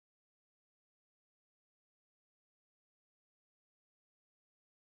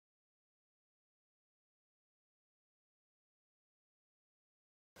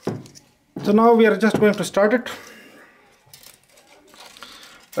So now we are just going to start it.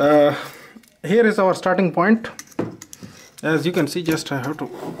 Here is our starting point. As you can see, just I have to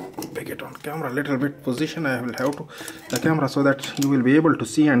pick it on camera a little bit position. I will have to the camera so that you will be able to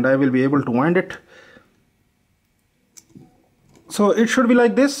see and I will be able to wind it. So it should be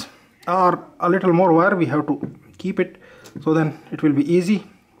like this, or a little more wire we have to keep it, so then it will be easy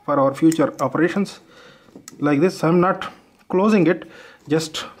for our future operations. Like this, I'm not closing it,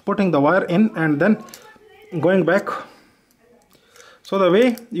 just putting the wire in and then going back. So the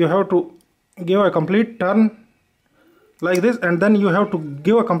way you have to give a complete turn like this, and then you have to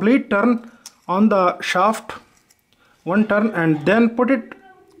give a complete turn on the shaft, one turn, and then put it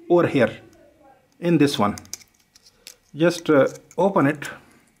over here in this one. Just open it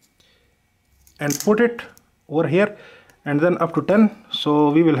and put it over here, and then up to 10. So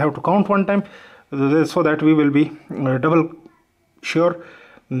we will have to count one time so that we will be double sure.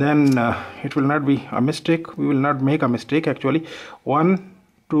 Then it will not be a mistake. We will not make a mistake actually. 1,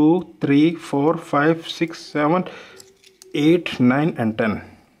 2, 3, 4, 5, 6, 7, 8, 9 and 10.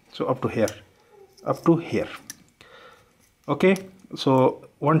 So up to here, up to here. Okay, so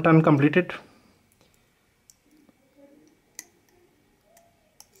one turn completed.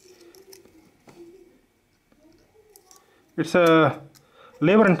 It's a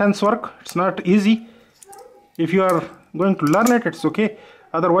labor intense work. It's not easy. If you are going to learn it, it's okay.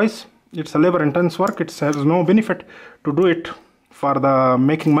 Otherwise, it's a labor intense work. It has no benefit to do it for the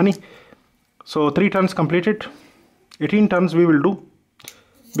making money. So 3 turns completed. 18 turns we will do,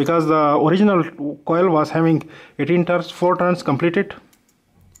 because the original coil was having 18 turns. 4 turns completed.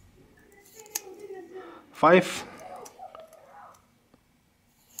 5,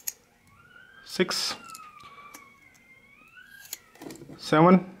 6,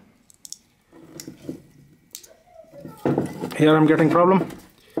 7. Here I'm getting problem.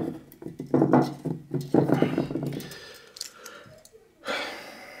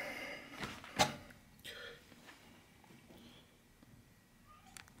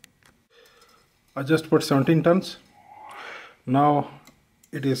 I just put 17 turns. Now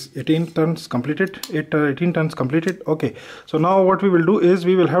it is 18 turns completed. 18 turns completed. Okay, so now what we will do is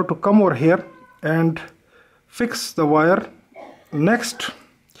we will have to come over here and fix the wire next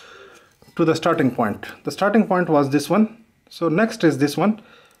to the starting point. The starting point was this one, so next is this one.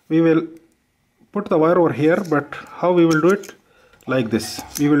 We will put the wire over here, but how we will do it? Like this.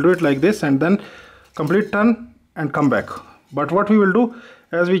 We will do it like this and then complete turn and come back. But what we will do,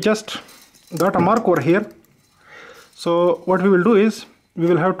 as we just got a mark over here, so what we will do is we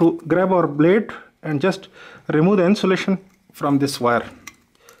will have to grab our blade and just remove the insulation from this wire.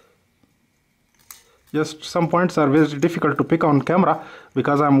 Just some points are very difficult to pick on camera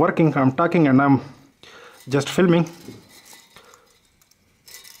because I'm working, I'm talking, and I'm just filming.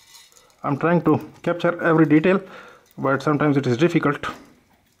 I'm trying to capture every detail, but sometimes it is difficult.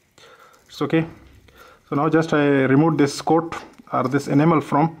 It's okay. So now just I removed this coat or this enamel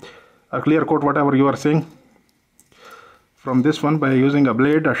from a clear coat, whatever you are saying, from this one by using a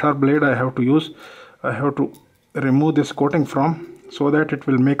blade, a sharp blade I have to use. I have to remove this coating from, so that it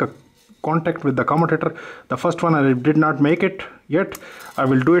will make a contact with the commutator. The first one I did not make it yet. I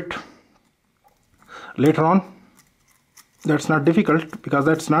will do it later on. That's not difficult because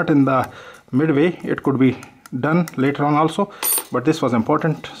that's not in the midway. It could be done later on also, but this was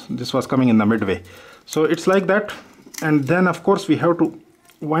important. This was coming in the midway. So it's like that, and then of course we have to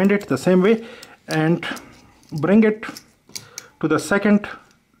wind it the same way and bring it to the second,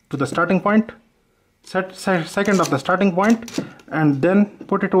 to the starting point, second of the starting point, and then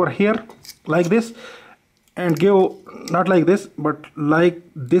put it over here like this and give, not like this but like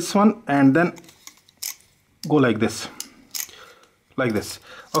this one, and then go like this, like this.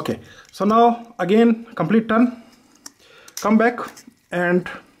 Okay, so now again complete turn, come back and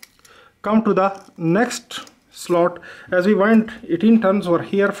come to the next slot. As we wind 18 turns over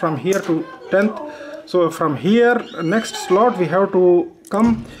here from here to 10th, so from here next slot we have to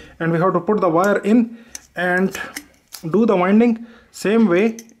come and we have to put the wire in and do the winding same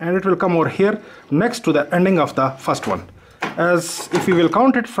way, and it will come over here next to the ending of the first one. As if you will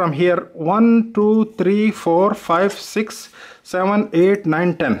count it from here, 1, 2, 3, 4, 5, 6, 7, 8,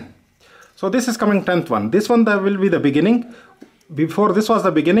 9, 10. So this is coming 10th one. This one that will be the beginning. Before this was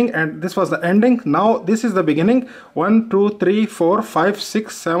the beginning and this was the ending. Now this is the beginning. 1, 2, 3, 4, 5,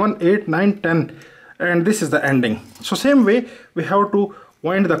 6, 7, 8, 9, 10, and this is the ending. So same way we have to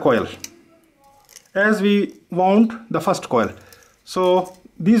wind the coil as we wound the first coil. So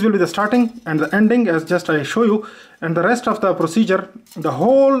these will be the starting and the ending, as just I show you, and the rest of the procedure, the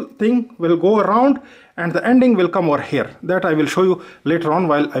whole thing will go around and the ending will come over here. That I will show you later on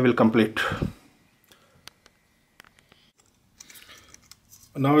while I will complete.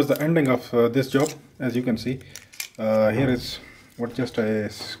 Now is the ending of this job. As you can see, here is what just I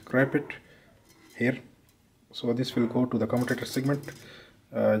scrape it here. So this will go to the commutator segment.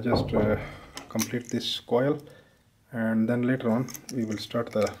 Just complete this coil, and then later on we will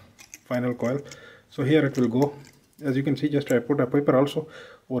start the final coil. So here it will go. As you can see, just I put a paper also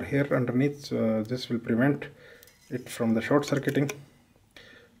over here underneath. This will prevent it from the short circuiting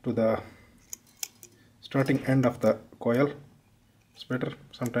to the starting end of the coil. It's better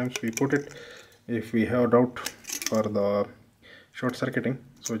sometimes we put it if we have doubt for the short circuiting.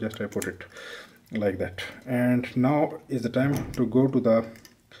 So just I put it like that. And now is the time to go to the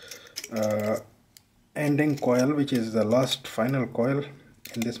ending coil, which is the last final coil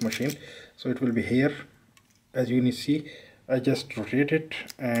in this machine. So it will be here. As you can see, I just rotate it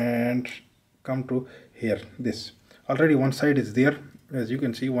and come to here. This already one side is there. As you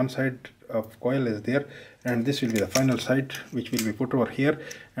can see, one side of coil is there, and this will be the final side which will be put over here.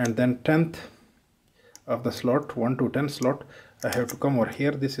 And then 10th of the slot, 1 to 10 slot, I have to come over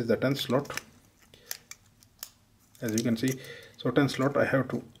here. This is the 10th slot, as you can see. So 10th slot I have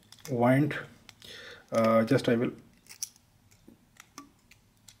to wind. Just I will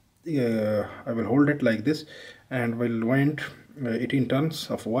hold it like this and will wind 18 turns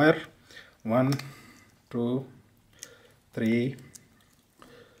of wire. 1 2 3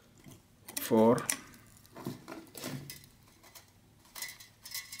 4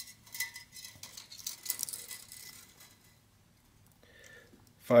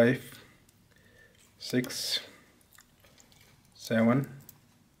 5 6 7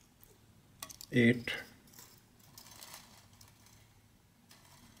 8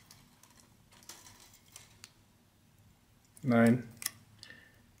 9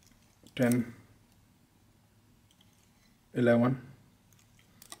 10 11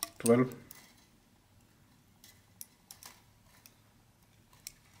 12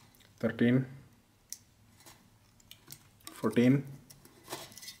 13 14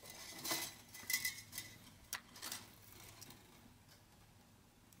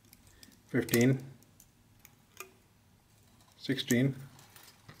 15 16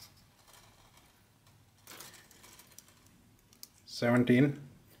 17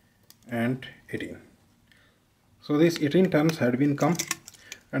 and 18. So these 18 turns had been come,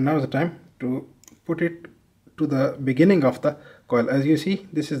 and now is the time to put it to the beginning of the coil. As you see,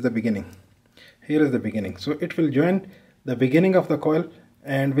 this is the beginning. Here is the beginning. So it will join the beginning of the coil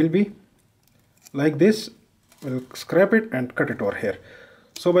and will be like this. We'll scrape it and cut it over here.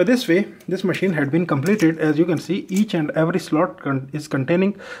 So by this way, this machine had been completed. As you can see, each and every slot is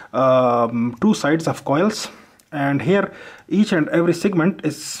containing 2 sides of coils, and here each and every segment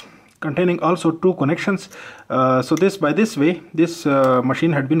is containing also 2 connections. So by this way this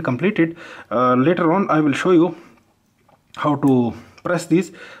machine had been completed. Later on I will show you how to press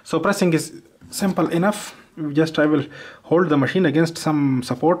these. So pressing is simple enough. Just I will hold the machine against some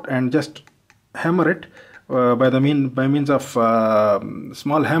support and just hammer it by means of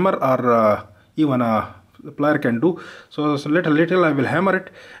small hammer, or even a plier can do. So little I will hammer it,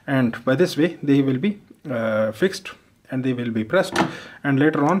 and by this way they will be fixed and they will be pressed. And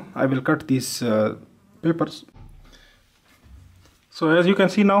later on I will cut these papers. So as you can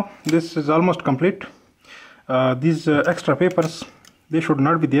see, now this is almost complete. These extra papers, they should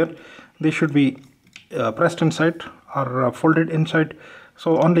not be there. They should be pressed inside or folded inside.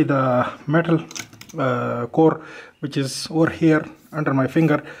 So only the metal core, which is over here under my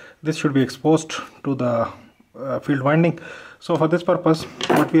finger, this should be exposed to the field winding. So for this purpose,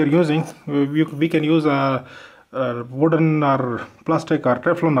 what we are using, we can use a wooden or plastic or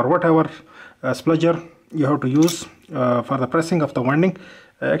Teflon or whatever spluger you have to use for the pressing of the winding.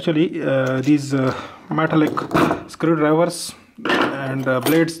 Actually these metallic screwdrivers and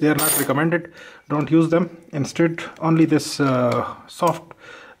blades, they are not recommended. Don't use them. Instead, only this soft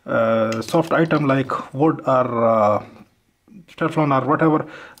item like wood or Teflon or whatever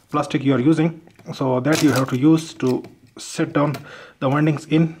plastic you are using, so that you have to use to set down the windings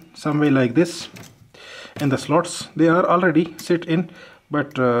in some way like this. In the slots, they are already set in,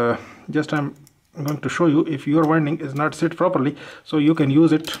 but just I'm going to show you if your winding is not set properly. So you can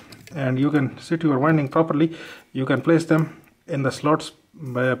use it and you can set your winding properly. You can place them in the slots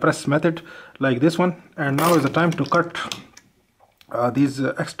by a press method like this one. And now is the time to cut these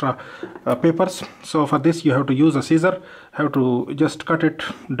extra papers. So for this you have to use a scissor. Have to just cut it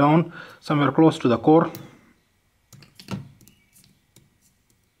down somewhere close to the core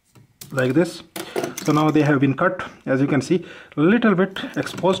like this. So now they have been cut, as you can see, a little bit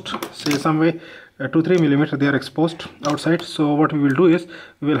exposed, say some way 2-3 millimeter they are exposed outside. So what we will do is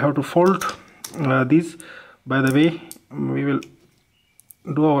we will have to fold these. By the way, we will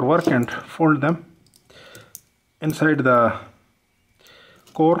do our work and fold them inside the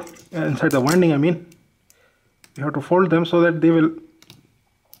core, inside the winding I mean. We have to fold them so that they will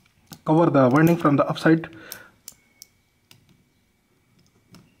cover the winding from the upside.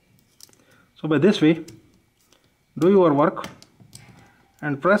 So by this way, do your work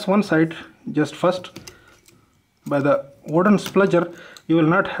and press one side just first. By the wooden spluger, you will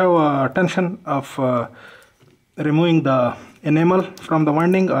not have a tension of removing the enamel from the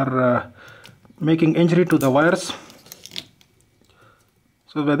winding or making injury to the wires.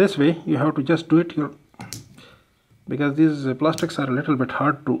 So by this way, you have to just do it because these plastics are a little bit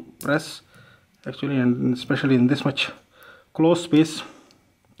hard to press actually, and especially in this much close space.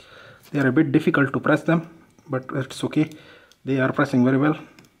 They are a bit difficult to press them, but it's okay. They are pressing very well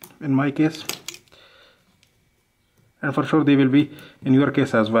in my case, and for sure they will be in your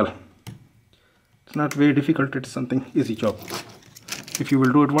case as well. It's not very difficult, it's something easy job. If you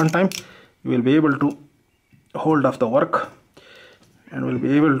will do it one time, you will be able to hold off the work and will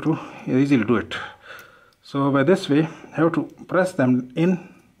be able to easily do it. So by this way, you have to press them in.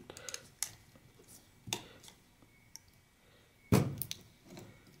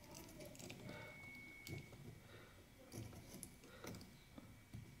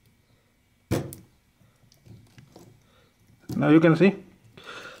 Now you can see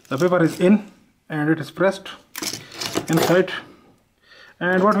the paper is in and it is pressed inside.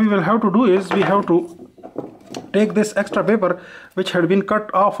 And what we will have to do is we have to take this extra paper which had been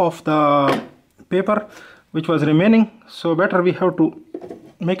cut off of the paper which was remaining. So better we have to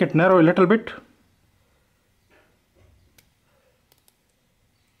make it narrow a little bit.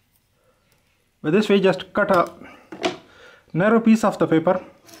 By this way, just cut a narrow piece of the paper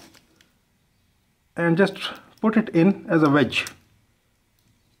and just put it in as a wedge.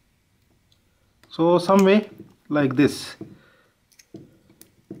 So some way like this.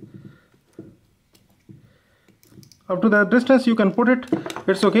 Up to that distance you can put it,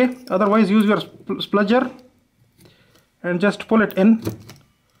 it's okay. Otherwise use your spluger and just pull it in.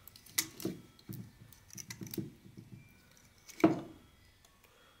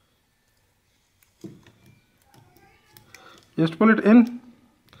 Just pull it in.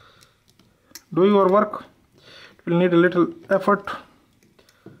 Do your work. It will need a little effort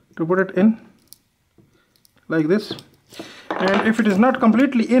to put it in like this. And if it is not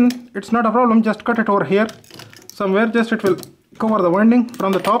completely in, it's not a problem. Just cut it over here somewhere. Just it will cover the winding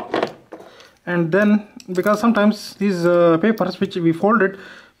from the top. And then, because sometimes these papers which we folded,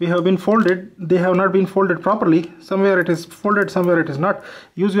 they have not been folded properly. Somewhere it is folded, somewhere it is not.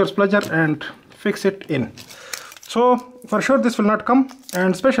 Use your spluger and fix it in. So for sure this will not come,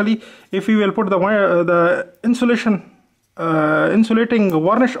 and especially if you will put the insulating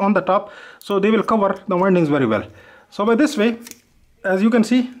varnish on the top, so they will cover the windings very well. So by this way, as you can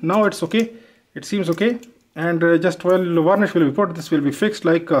see, now it's okay. It seems okay. And just while the varnish will be put, this will be fixed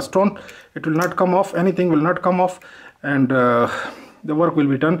like a stone. It will not come off, anything will not come off, and the work will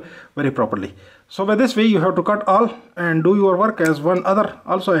be done very properly. So by this way you have to cut all and do your work. As one other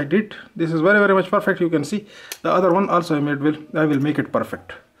also I did. This is very much perfect. You can see the other one also I will make it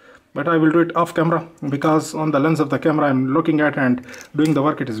perfect. But I will do it off camera because on the lens of the camera I'm looking at and doing the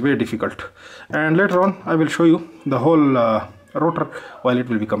work, it is very difficult. And later on I will show you the whole rotor while it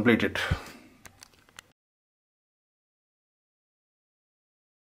will be completed.